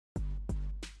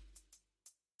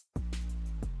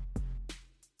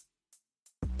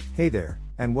Hey there,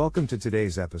 and welcome to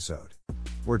today's episode.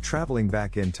 We're traveling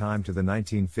back in time to the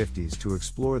 1950s to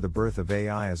explore the birth of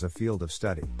AI as a field of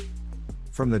study.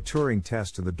 From the Turing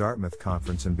Test to the Dartmouth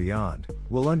Conference and beyond,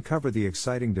 we'll uncover the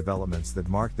exciting developments that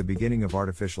mark the beginning of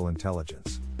artificial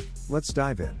intelligence. Let's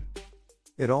dive in.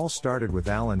 It all started with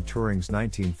Alan Turing's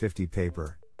 1950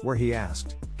 paper, where he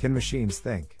asked, "Can machines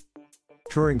think?"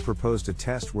 Turing proposed a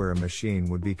test where a machine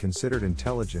would be considered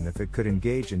intelligent if it could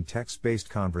engage in text-based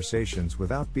conversations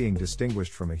without being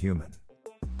distinguished from a human.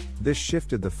 This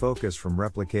shifted the focus from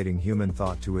replicating human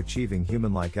thought to achieving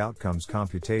human-like outcomes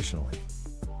computationally.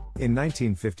 In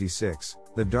 1956,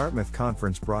 the Dartmouth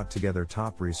Conference brought together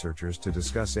top researchers to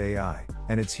discuss AI,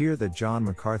 and it's here that John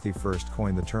McCarthy first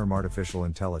coined the term artificial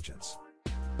intelligence.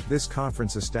 This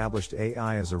conference established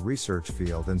AI as a research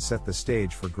field and set the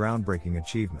stage for groundbreaking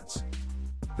achievements.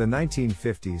 The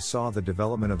 1950s saw the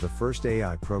development of the first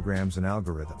AI programs and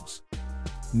algorithms.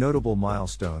 Notable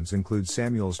milestones include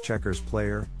Samuel's checkers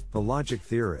player, the logic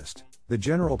theorist, the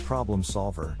general problem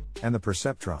solver, and the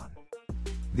perceptron.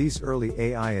 These early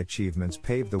AI achievements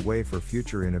paved the way for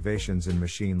future innovations in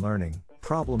machine learning,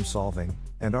 problem solving,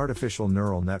 and artificial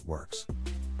neural networks.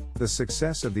 The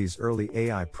success of these early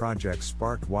AI projects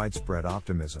sparked widespread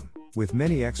optimism, with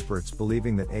many experts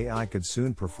believing that AI could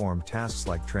soon perform tasks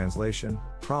like translation,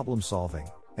 problem solving,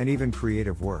 and even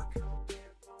creative work.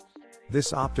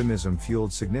 This optimism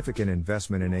fueled significant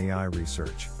investment in AI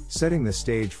research, setting the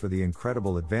stage for the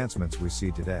incredible advancements we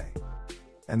see today.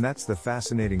 And that's the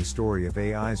fascinating story of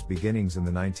AI's beginnings in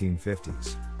the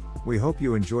 1950s. We hope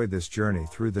you enjoyed this journey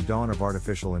through the dawn of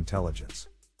artificial intelligence.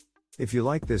 If you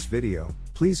like this video,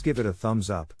 please give it a thumbs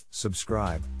up,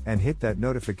 subscribe, and hit that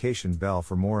notification bell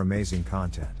for more amazing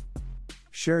content.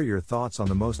 Share your thoughts on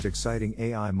the most exciting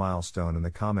AI milestone in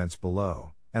the comments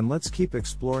below, and let's keep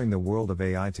exploring the world of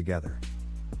AI together.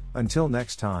 Until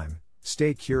next time,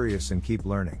 stay curious and keep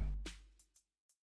learning.